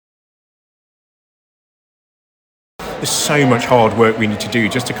there's so much hard work we need to do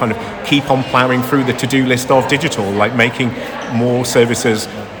just to kind of keep on ploughing through the to-do list of digital, like making more services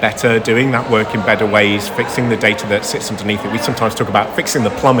better, doing that work in better ways, fixing the data that sits underneath it. We sometimes talk about fixing the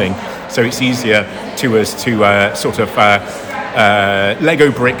plumbing, so it's easier to us to sort of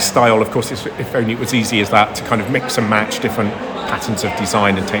Lego brick style. Of course, if only it was easy as that, to kind of mix and match different patterns of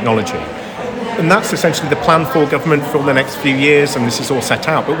design and technology. And that's essentially the plan for government for the next few years, and this is all set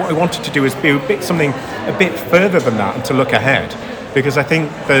out. But what I wanted to do is be something a bit further than that and to look ahead, because I think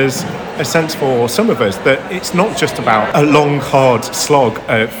there's a sense for some of us that it's not just about a long, hard slog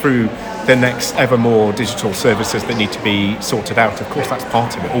through the next ever more digital services that need to be sorted out. Of course, that's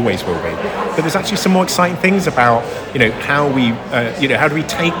part of it, always will be. But there's actually some more exciting things about, how we, how do we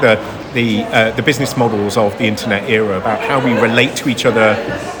take the business models of the internet era, about how we relate to each other,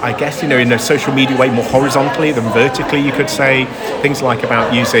 I guess, in a social media way, more horizontally than vertically, you could say. Things like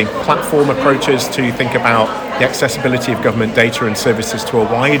about using platform approaches to think about the accessibility of government data and services to a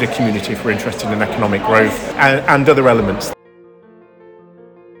wider community if we're interested in economic growth, and other elements.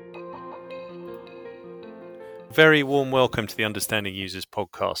 Very warm welcome to the Understanding Users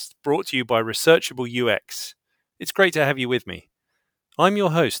podcast, brought to you by Researchable UX. It's great to have you with me. I'm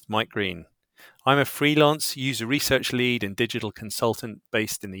your host, Mike Green. I'm a freelance user research lead and digital consultant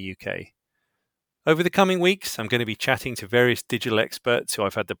based in the UK. Over the coming weeks, I'm going to be chatting to various digital experts who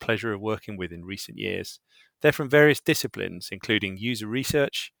I've had the pleasure of working with in recent years. They're from various disciplines, including user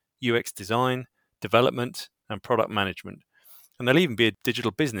research, UX design, development, and product management. And they'll even be a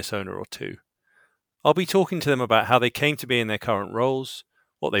digital business owner or two. I'll be talking to them about how they came to be in their current roles,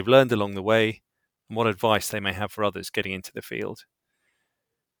 what they've learned along the way, and what advice they may have for others getting into the field.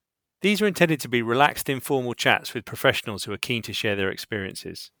 These are intended to be relaxed, informal chats with professionals who are keen to share their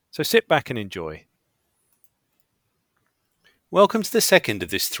experiences. So sit back and enjoy. Welcome to the second of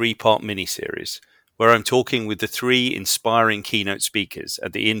this three-part mini-series, where I'm talking with the three inspiring keynote speakers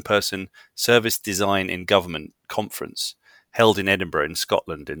at the in-person Service Design in Government conference held in Edinburgh in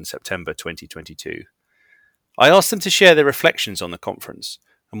Scotland in September 2022. I asked them to share their reflections on the conference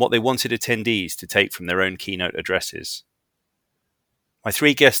and what they wanted attendees to take from their own keynote addresses. My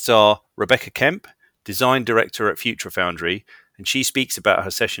three guests are Rebecca Kemp, Design Director at Future Foundry, and she speaks about her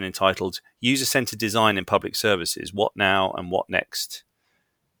session entitled User-Centered Design in Public Services, What Now and What Next?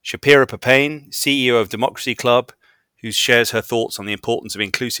 Shapira Papain, CEO of Democracy Club, who shares her thoughts on the importance of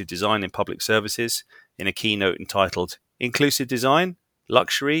inclusive design in public services in a keynote entitled Inclusive Design,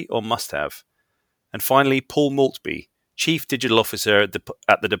 Luxury or Must-Have? And finally, Paul Maltby, Chief Digital Officer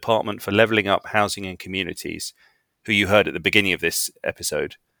at the Department for Levelling Up Housing and Communities, who you heard at the beginning of this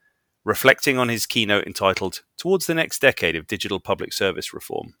episode, reflecting on his keynote entitled Towards the Next Decade of Digital Public Service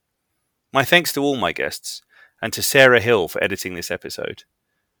Reform. My thanks to all my guests, and to Sarah Hill for editing this episode.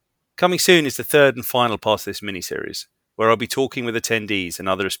 Coming soon is the third and final part of this mini-series, where I'll be talking with attendees and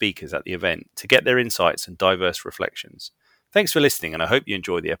other speakers at the event to get their insights and diverse reflections. Thanks for listening, and I hope you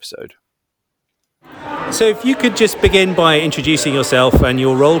enjoy the episode. So if you could just begin by introducing yourself and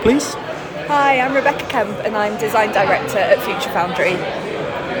your role, please. Hi, I'm Rebecca Kemp and I'm Design Director at Future Foundry.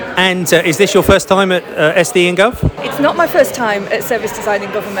 And is this your first time at SD in Gov? It's not my first time at Service Design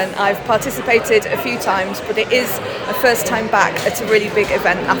in Government. I've participated a few times, but it is a first time back at a really big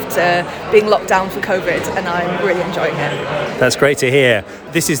event after being locked down for COVID, and I'm really enjoying it. That's great to hear.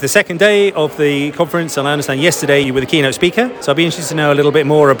 This is the second day of the conference, and I understand yesterday you were the keynote speaker. So I'd be interested to know a little bit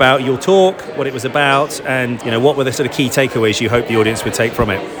more about your talk, what it was about, and what were the sort of key takeaways you hope the audience would take from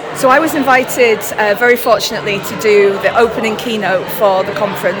it. So I was invited, very fortunately, to do the opening keynote for the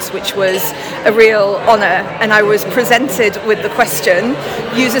conference, which was a real honour, and I was presented with the question,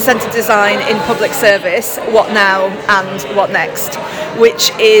 user-centred design in public service, what now and what next? Which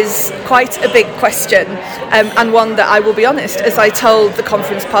is quite a big question, and one that I will be honest, as I told the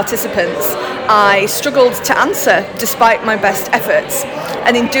conference participants, I struggled to answer despite my best efforts.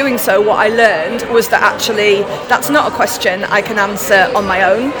 And in doing so, what I learned was that actually that's not a question I can answer on my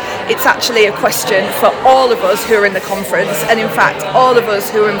own. It's actually a question for all of us who are in the conference, and in fact all of us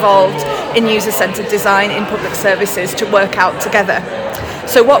who are involved in user-centred design in public services to work out together.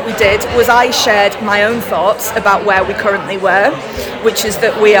 So what we did was I shared my own thoughts about where we currently were, which is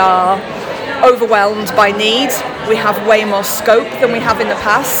that we are overwhelmed by need, we have way more scope than we have in the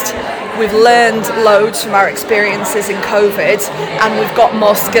past, we've learned loads from our experiences in COVID, and we've got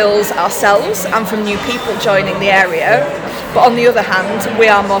more skills ourselves and from new people joining the area. But on the other hand, we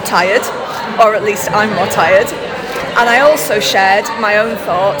are more tired, or at least I'm more tired. And I also shared my own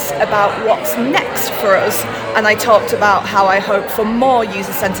thoughts about what's next for us, and I talked about how I hope for more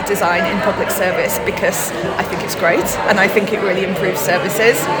user-centered design in public service because I think it's great and I think it really improves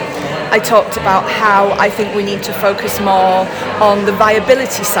services. I talked about how I think we need to focus more on the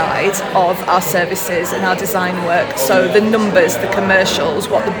viability side of our services and our design work, so the numbers, the commercials,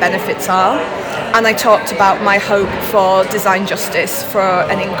 what the benefits are. And I talked about my hope for design justice, for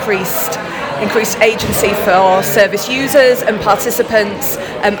an increased agency for service users and participants,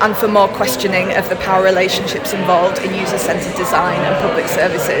 and for more questioning of the power relationships involved in user-centered design and public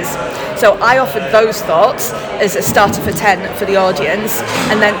services. So I offered those thoughts as a starter for 10 for the audience,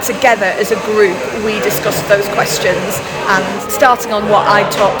 and then together as a group we discussed those questions, and starting on what I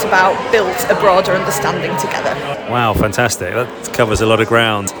talked about, built a broader understanding together. Wow, fantastic. That covers a lot of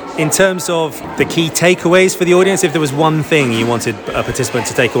ground. In terms of the key takeaways for the audience, if there was one thing you wanted a participant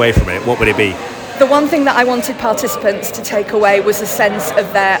to take away from it, what would it be? The one thing that I wanted participants to take away was a sense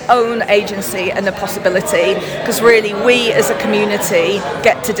of their own agency and the possibility, because really we as a community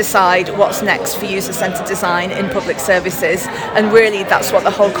get to decide what's next for user-centered design in public services, and really that's what the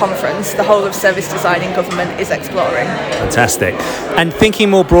whole conference, the whole of service design in government, is exploring. Fantastic. And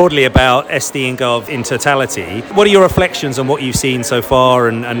thinking more broadly about SD and Gov in totality, what are your reflections on what you've seen so far,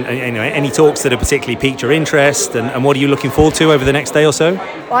 and any talks that have particularly piqued your interest, and what are you looking forward to over the next day or so?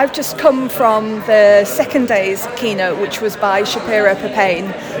 Well, I've just come from the second day's keynote, which was by Shabira Papain.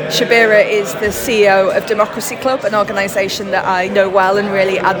 Shabira is the CEO of Democracy Club, an organisation that I know well and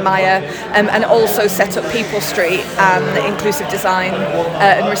really admire, and also set up People Street, an inclusive design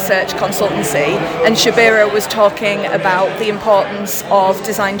and research consultancy. And Shabira was talking about the importance of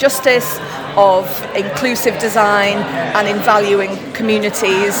design justice, of inclusive design, and in valuing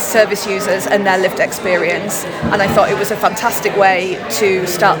communities, service users and their lived experience. And I thought it was a fantastic way to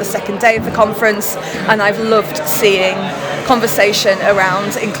start the second day of the conference, and I've loved seeing conversation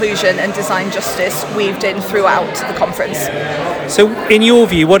around inclusion and design justice weaved in throughout the conference. So in your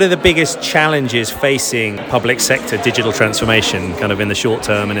view, what are the biggest challenges facing public sector digital transformation kind of in the short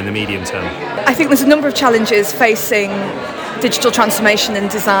term and in the medium term? I think there's a number of challenges facing digital transformation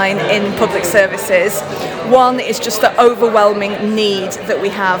and design in public services. One is just the overwhelming need that we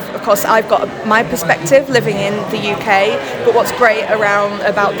have. Of course, I've got my perspective living in the UK, but what's great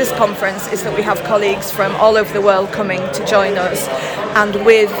about this conference is that we have colleagues from all over the world coming to join us. And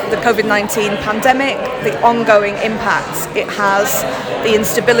with the COVID-19 pandemic, the ongoing impacts it has, the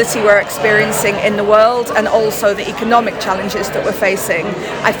instability we're experiencing in the world, and also the economic challenges that we're facing,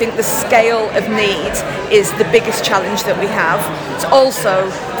 I think the scale of need is the biggest challenge that we have. It's also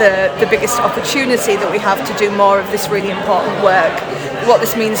the biggest opportunity that we have to do more of this really important work. What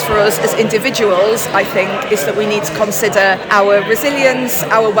this means for us as individuals, I think, is that we need to consider our resilience,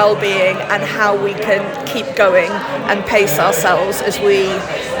 our well-being, and how we can keep going and pace ourselves as we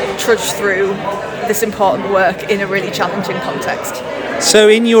trudge through this important work in a really challenging context. So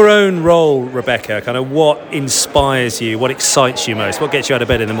in your own role, Rebecca, kind of what inspires you, what excites you most, what gets you out of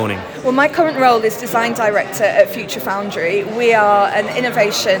bed in the morning? Well, my current role is Design Director at Future Foundry. We are an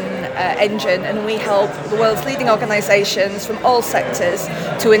innovation engine, and we help the world's leading organisations from all sectors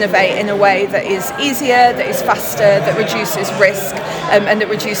to innovate in a way that is easier, that is faster, that reduces risk, and that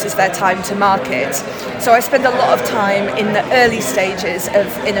reduces their time to market. So I spend a lot of time in the early stages of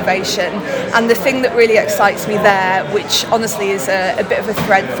innovation, and the thing that really excites me there, which honestly is a bit of a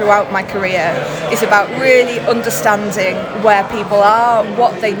thread throughout my career, is about really understanding where people are,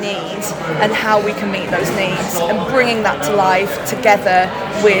 what they need, and how we can meet those needs, and bringing that to life together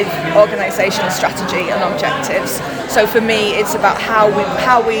with organisational strategy and objectives. So for me, it's about how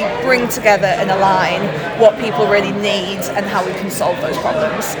we bring together and align what people really need and how we can solve those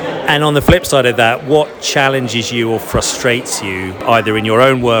problems. And on the flip side of that, what challenges you or frustrates you, either in your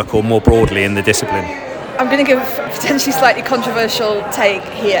own work or more broadly in the discipline? I'm going to give a potentially slightly controversial take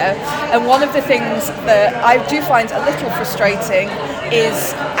here, and one of the things that I do find a little frustrating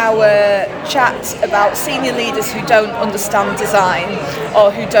is our chat about senior leaders who don't understand design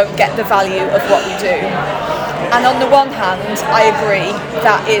or who don't get the value of what we do. And on the one hand, I agree,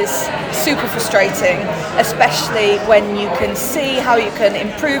 that is super frustrating, especially when you can see how you can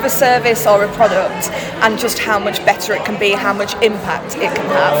improve a service or a product and just how much better it can be, how much impact it can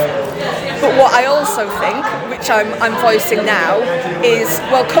have. But what I also think, which I'm voicing now, is,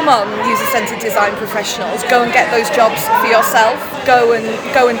 well, come on, user-centered design professionals, go and get those jobs for yourself. Go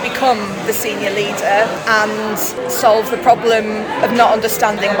and become the senior leader and solve the problem of not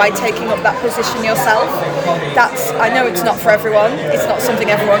understanding by taking up that position yourself. I know it's not for everyone. It's not something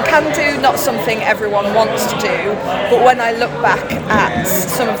everyone can do, not something everyone wants to do. But when I look back at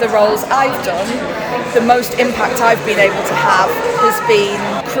some of the roles I've done, the most impact I've been able to have has been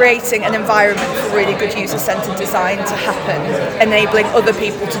creating an environment for really good user-centered user-centered design to happen, enabling other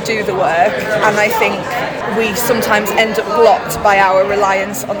people to do the work. And I think we sometimes end up blocked by our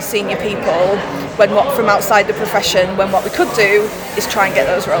reliance on senior people from outside the profession, when what we could do is try and get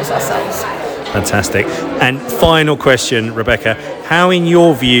those roles ourselves. Fantastic. And final question, Rebecca, how in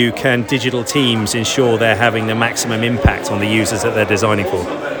your view can digital teams ensure they're having the maximum impact on the users that they're designing for?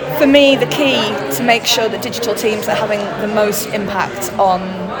 For me, the key to make sure that digital teams are having the most impact on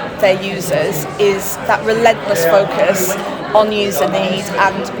their users is that relentless focus on user need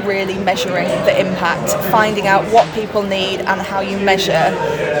and really measuring the impact, finding out what people need and how you measure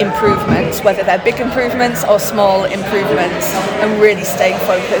improvements, whether they're big improvements or small improvements, and really staying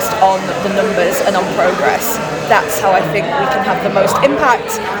focused on the numbers and on progress. That's how I think we can have the most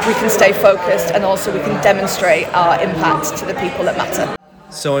impact, we can stay focused, and also we can demonstrate our impact to the people that matter.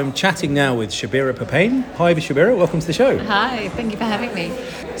 So I'm chatting now with Shabira Papain. Hi, Shabira, welcome to the show. Hi, thank you for having me.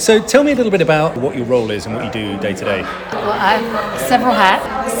 So tell me a little bit about what your role is and what you do day to day. Well, I have several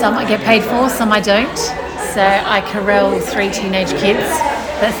hats. Some I get paid for, some I don't. So I corral 3 teenage kids.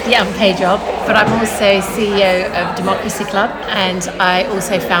 That's the unpaid job. But I'm also CEO of Democracy Club, and I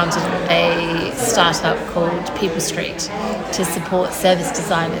also founded a startup called People Street to support service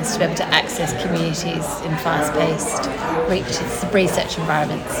designers to be able to access communities in fast-paced research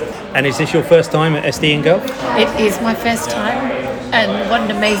environments. And is this your first time at SD in Gulf? It is my first time, and what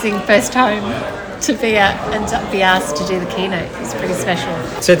an amazing first time to be at and to be asked to do the keynote. It's pretty special.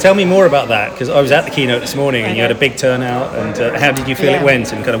 So tell me more about that, because I was at the keynote this morning and you had a big turnout, and how did you feel it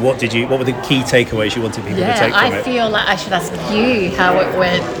went, and kind of what were the key takeaways you wanted people to take from it? I feel like I should ask you how it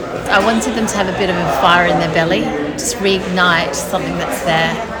went. I wanted them to have a bit of a fire in their belly, just reignite something that's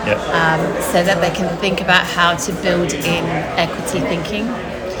there, so that they can think about how to build in equity thinking,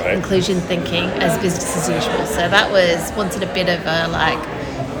 inclusion thinking as business as usual. So that wanted a bit of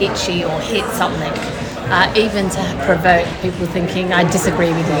a itchy or hit something, even to provoke people thinking I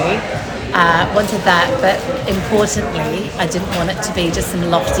disagree with you. Wanted that, but importantly, I didn't want it to be just some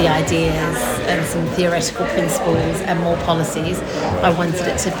lofty ideas and some theoretical principles and more policies. I wanted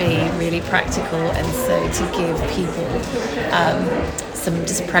it to be really practical, and so to give people some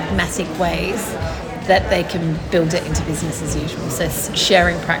just pragmatic ways that they can build it into business as usual. So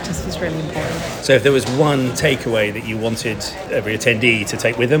sharing practice was really important. So if there was one takeaway that you wanted every attendee to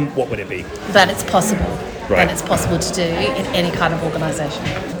take with them, what would it be? That it's possible. Right. And it's possible to do in any kind of organisation.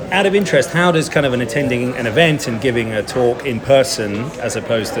 Out of interest, how does kind of attending an event and giving a talk in person, as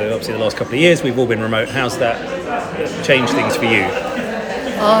opposed to obviously the last couple of years, we've all been remote, how's that changed things for you?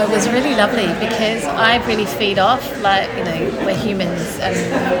 Oh, it was really lovely because I really feed off, we're humans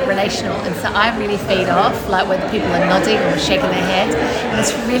and relational, and so I really feed off when people are nodding or shaking their head. And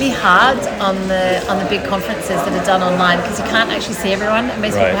it's really hard on the big conferences that are done online because you can't actually see everyone.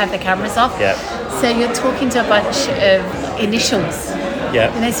 Most people have their cameras off. Yep. So you're talking to a bunch of initials.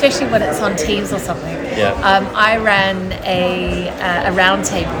 Yeah. Especially when it's on Teams or something. Yeah. I ran a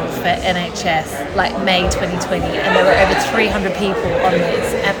roundtable for NHS May 2020, and there were over 300 people on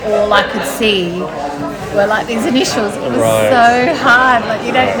this, and all I could see were these initials. It was so hard.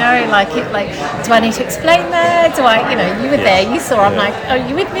 You don't know. Do I need to explain that? Do I? You were there. You saw. I'm are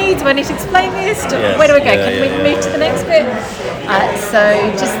you with me? Do I need to explain this? Where do we go? Can we move to the next bit? So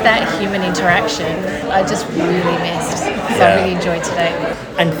just that human interaction, I just really missed. So I really enjoyed today.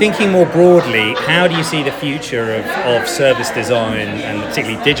 And thinking more broadly, how do you see the future of service design, and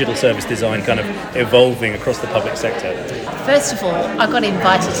particularly digital service design, kind of evolving across the public sector? First of all, I got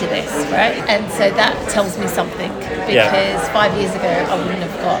invited to this, right? And so that tells me something, because 5 years ago I wouldn't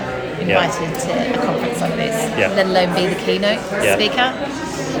have got invited to a conference like this, let alone be the keynote speaker.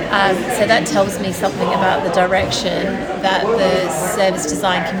 So that tells me something about the direction that the service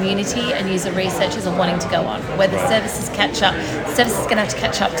design community and user researchers are wanting to go on. Whether services catch up, services are going to have to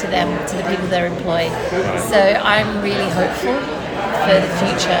catch up to them, to the people they employ. So I'm really hopeful for the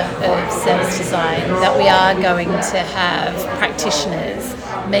future of service design, that we are going to have practitioners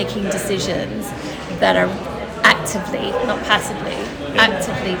making decisions that are actively, not passively,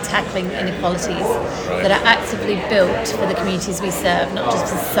 actively tackling inequalities, that are actively built for the communities we serve, not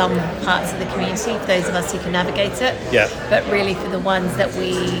just for some parts of the community, those of us who can navigate it, but really for the ones that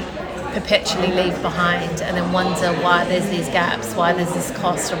we perpetually leave behind, and then wonder why there's these gaps, why there's this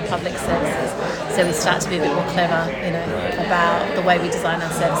cost on public services. So we start to be a bit more clever, about the way we design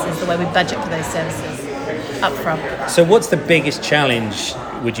our services, the way we budget for those services up front. So what's the biggest challenge,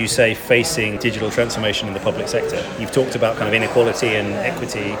 would you say, facing digital transformation in the public sector? You've talked about kind of inequality and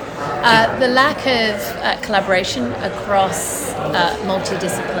equity. The lack of collaboration across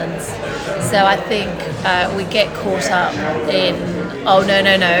multidisciplines. So I think we get caught up in oh, no,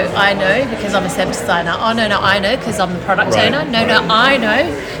 I know because I'm a service designer. Oh, no, I know because I'm the product owner. No, I know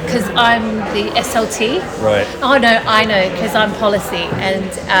because I'm the SLT. Right. Oh, no, I know because I'm policy.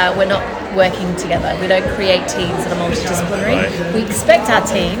 And we're not working together. We don't create teams that are multidisciplinary. Right. We expect our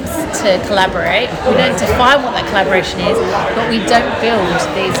teams to collaborate. We don't define what that collaboration is, but we don't build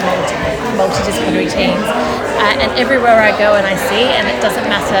these multidisciplinary teams. And everywhere I go and I see, and it doesn't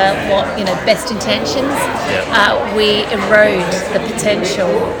matter what, best intentions, we erode the potential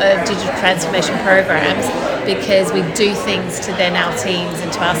of digital transformation programs because we do things to then our teams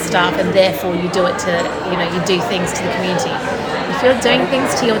and to our staff, and therefore you do it to, you do things to the community. If you're doing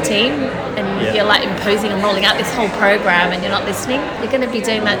things to your team and you're like imposing and rolling out this whole program and you're not listening, you're going to be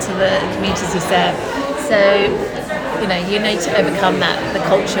doing that to the communities you serve. So, you need to overcome the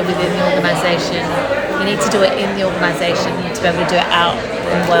culture within the organisation. You need to do it in the organisation to be able to do it out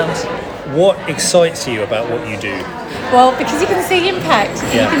in the world. What excites you about what you do? Well, because you can see impact.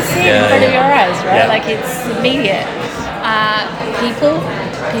 You can see it in front of your eyes, right? Like it's immediate.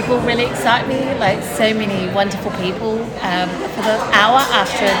 People really excite me, like so many wonderful people. For the hour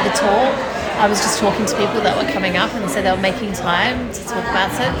after the talk, I was just talking to people that were coming up and said they were making time to talk about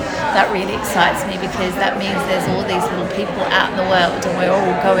it. That really excites me because that means there's all these little people out in the world and we're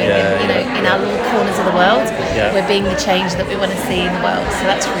all going in our little corners of the world. We're being the change that we want to see in the world. So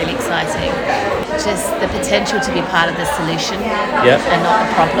that's really exciting. Just the potential to be part of the solution and not the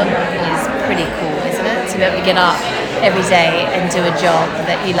problem is pretty cool, isn't it? To be able to get up every day and do a job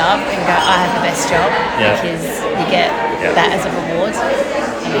that you love and go, I have the best job because you get that as a reward.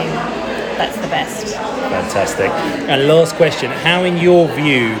 I mean, that's the best. Fantastic. And last question, how in your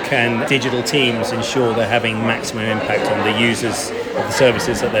view can digital teams ensure they're having maximum impact on the users of the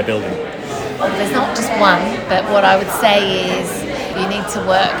services that they're building? There's not just one, but what I would say is you need to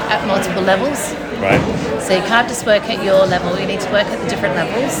work at multiple levels. Right. So you can't just work at your level, you need to work at the different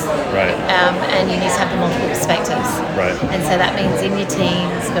levels. Right. And you need to have the multiple perspectives. Right. And so that means in your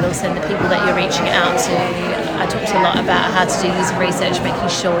teams, but also in the people that you're reaching out to. I talked a lot about how to do user research, making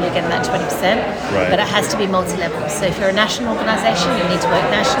sure you're getting that 20%. Right. But it has to be multi-level. So if you're a national organisation, you need to work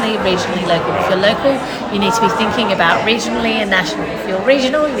nationally, regionally, local. If you're local, you need to be thinking about regionally and national. If you're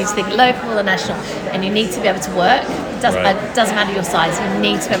regional, you need to think local and national. And you need to be able to work. It doesn't matter your size. You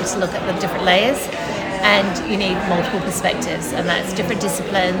need to be able to look at the different layers. And you need multiple perspectives, and that's different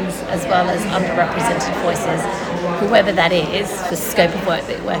disciplines as well as underrepresented voices, whoever that is, the scope of work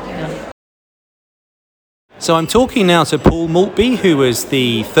that you're working on. So I'm talking now to Paul Maltby, who is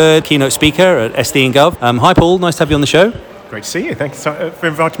the third keynote speaker at SD & Gov. Hi Paul, nice to have you on the show. Great to see you. Thanks for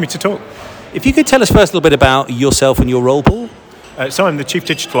inviting me to talk. If you could tell us first a little bit about yourself and your role, Paul. So I'm the Chief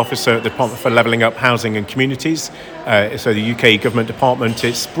Digital Officer at the Department for Levelling Up Housing and Communities. So the UK Government Department,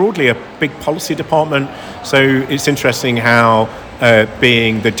 it's broadly a big policy department. So it's interesting how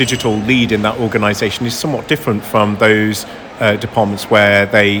being the digital lead in that organisation is somewhat different from those departments where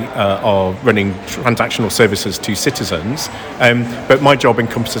they are running transactional services to citizens. But my job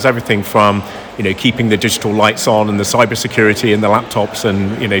encompasses everything from keeping the digital lights on and the cybersecurity and the laptops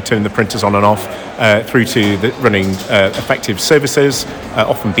and turning the printers on and off through to running effective services,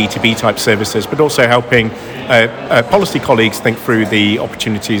 often B2B type services, but also helping policy colleagues think through the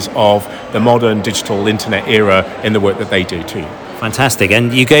opportunities of the modern digital internet era in the work that they do too. Fantastic.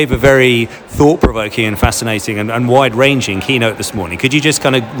 And you gave a very thought-provoking and fascinating and wide-ranging keynote this morning. Could you just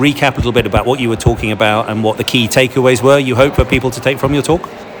kind of recap a little bit about what you were talking about and what the key takeaways were you hope for people to take from your talk?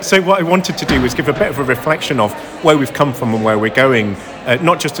 So what I wanted to do was give a bit of a reflection of where we've come from and where we're going,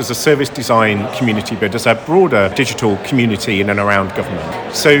 not just as a service design community, but as a broader digital community in and around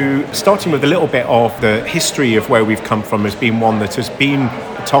government. So starting with a little bit of the history of where we've come from has been one that has been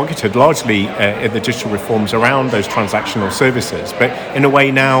targeted largely in the digital reforms around those transactional services. But in a way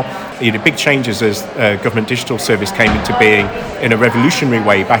now, big changes as Government Digital Service came into being in a revolutionary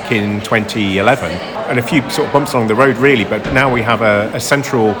way back in 2011. And a few sort of bumps along the road really, but now we have a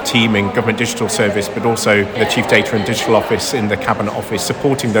central team in Government Digital Service, but also the Chief Data and Digital Office in the Cabinet Office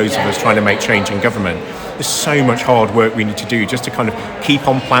supporting those of us trying to make change in government. There's so much hard work we need to do just to kind of keep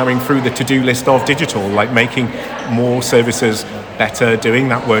on ploughing through the to-do list of digital, like making more services better, doing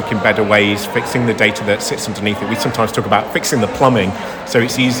that work in better ways, fixing the data that sits underneath it. We sometimes talk about fixing the plumbing, so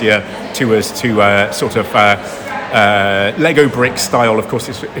it's easier to us to sort of Lego brick style, of course,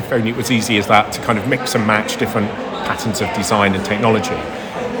 if only it was easy as that, to kind of mix and match different patterns of design and technology.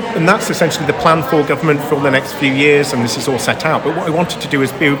 And that's essentially the plan for government for the next few years, and this is all set out. But what I wanted to do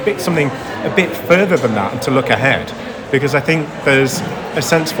is be something a bit further than that and to look ahead. Because I think there's a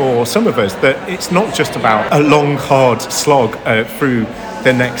sense for some of us that it's not just about a long, hard slog through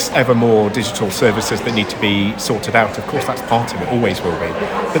the next ever more digital services that need to be sorted out. Of course, that's part of it, always will be.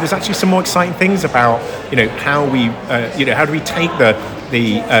 But there's actually some more exciting things about, how we, how do we take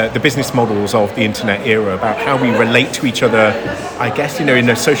the business models of the internet era, about how we relate to each other, I guess, in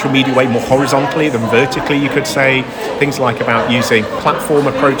a social media way, more horizontally than vertically, you could say. Things like about using platform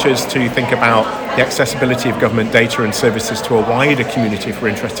approaches to think about the accessibility of government data and services to a wider community if we're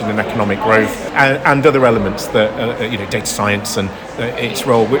interested in economic growth, and other elements that, data science and its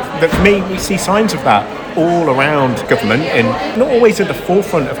role. But for me, we see signs of that all around government, and not always at the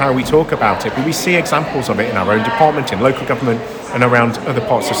forefront of how we talk about it, but we see examples of it in our own department, in local government, and around other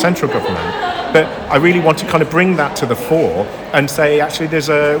parts of central government. But I really want to kind of bring that to the fore and say, actually,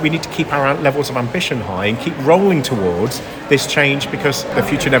 we need to keep our levels of ambition high and keep rolling towards this change, because the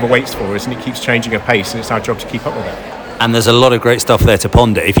future never waits for us and it keeps changing at pace, and it's our job to keep up with it. And there's a lot of great stuff there to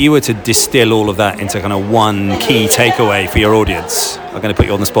ponder. If you were to distill all of that into kind of one key takeaway for your audience, I'm going to put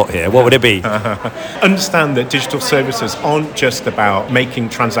you on the spot here, what would it be? Understand that digital services aren't just about making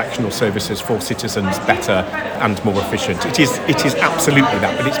transactional services for citizens better and more efficient. It is absolutely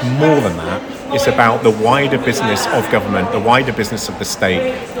that, but it's more than that. It's about the wider business of government, the wider business of the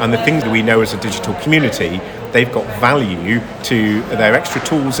state, and the things that we know as a digital community. They've got value to their extra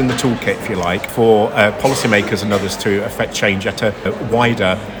tools in the toolkit, if you like, for policymakers and others to affect change at a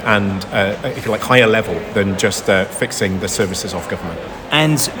wider and, if you like, higher level than just fixing the services of government.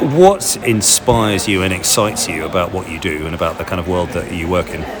 And what inspires you and excites you about what you do and about the kind of world that you work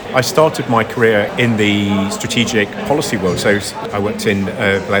in? I started my career in the strategic policy world. So I worked in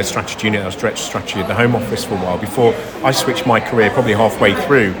Blair's strategy unit. I was director of strategy at the Home Office for a while before I switched my career, probably halfway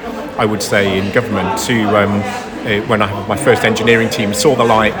through, I would say, in government to when I had my first engineering team, saw the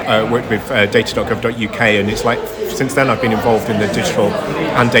light, worked with data.gov.uk, and it's like since then I've been involved in the digital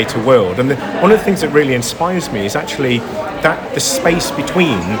and data world. And one of the things that really inspires me is actually that the space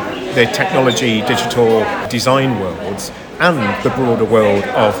between the technology, digital design worlds and the broader world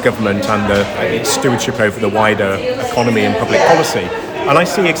of government and its stewardship over the wider economy and public policy. And I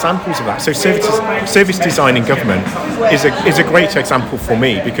see examples of that. So service design in government is a great example for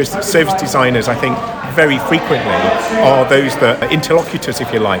me, because service designers, I think, very frequently are those that are interlocutors,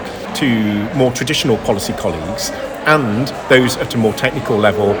 if you like, to more traditional policy colleagues and those at a more technical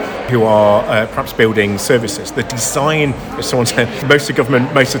level who are perhaps building services. The design, as someone said, most of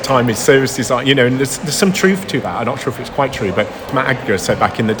government, most of the time is service design, and there's some truth to that. I'm not sure if it's quite true, but Matt Aggregor said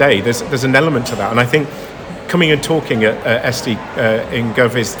back in the day, there's an element to that. And I think coming and talking at SD in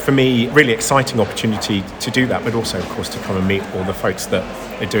Gov is, for me, really exciting opportunity to do that, but also, of course, to come and meet all the folks that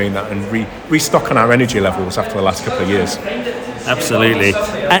are doing that and restock on our energy levels after the last couple of years. Absolutely.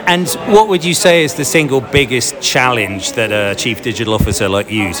 And what would you say is the single biggest challenge that a chief digital officer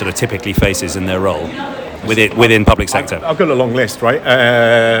like you sort of typically faces in their role within public sector? I've got a long list, right?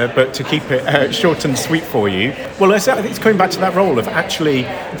 But to keep it short and sweet for you, well, I think it's coming back to that role of actually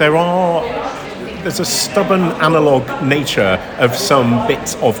there's a stubborn analog nature of some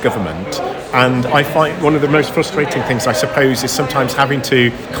bits of government, and I find one of the most frustrating things, I suppose, is sometimes having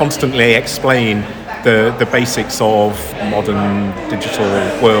to constantly explain the basics of modern digital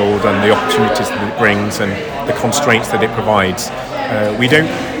world and the opportunities that it brings and the constraints that it provides.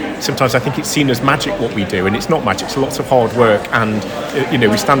 Sometimes I think it's seen as magic what we do, and it's not magic. It's lots of hard work, and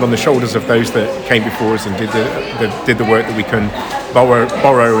we stand on the shoulders of those that came before us and did the work that we can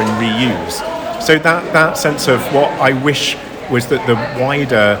borrow and reuse. So that sense of what I wish was that the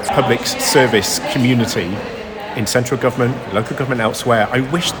wider public service community in central government, local government, elsewhere, I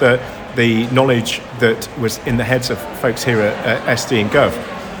wish that the knowledge that was in the heads of folks here at SD and Gov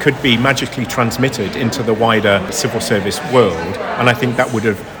could be magically transmitted into the wider civil service world, and I think that would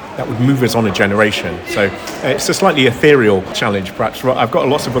move us on a generation. So it's a slightly ethereal challenge, perhaps. I've got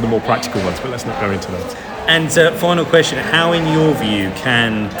lots of other more practical ones, but let's not go into those. And final question, how in your view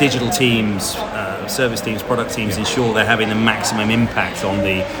can digital teams, service teams, product teams ensure they're having the maximum impact on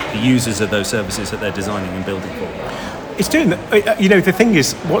the users of those services that they're designing and building for? It's doing that. The thing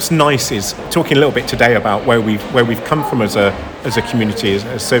is, what's nice is talking a little bit today about where we've come from as a community,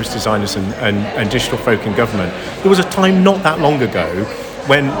 as service designers and digital folk in government. There was a time not that long ago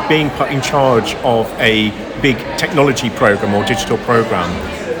when being put in charge of a big technology program or digital program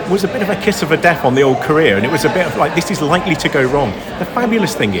was a bit of a kiss of a death on the old career, and it was a bit of like, this is likely to go wrong. The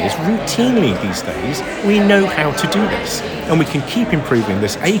fabulous thing is, routinely these days, we know how to do this, and we can keep improving.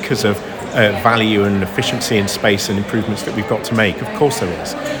 There's acres of value and efficiency and space and improvements that we've got to make. Of course there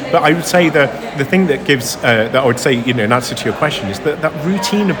is. But I would say the thing that gives, that I would say, in answer to your question, is that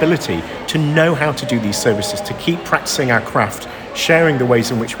routine ability to know how to do these services, to keep practicing our craft, sharing the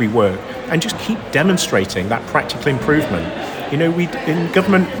ways in which we work, and just keep demonstrating that practical improvement we in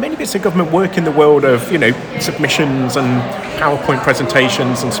government, many bits of government work in the world of, submissions and PowerPoint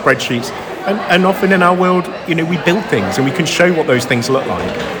presentations and spreadsheets. And often in our world, we build things and we can show what those things look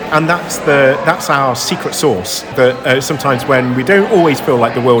like. And that's our secret sauce that sometimes when we don't always feel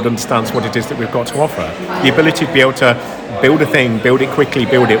like the world understands what it is that we've got to offer, the ability to be able to build a thing, build it quickly,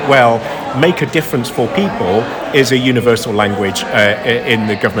 build it well, make a difference for people is a universal language in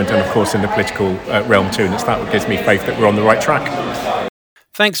the government and, of course, in the political realm too. And it's that gives me faith that we're on the right track.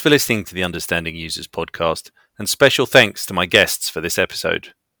 Thanks for listening to the Understanding Users podcast, and special thanks to my guests for this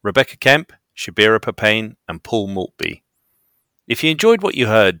episode, Rebecca Kemp, Shabira Papain, and Paul Maltby. If you enjoyed what you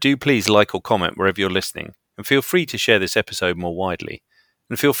heard, do please like or comment wherever you're listening, and feel free to share this episode more widely.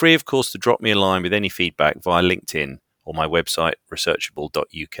 And feel free, of course, to drop me a line with any feedback via LinkedIn or my website,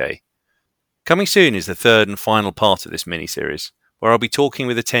 researchable.uk. Coming soon is the third and final part of this mini-series, where I'll be talking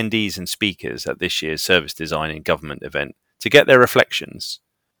with attendees and speakers at this year's Service Design in Government event to get their reflections.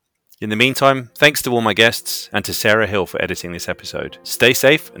 In the meantime, thanks to all my guests and to Sarah Hill for editing this episode. Stay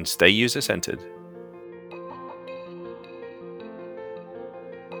safe and stay user-centered.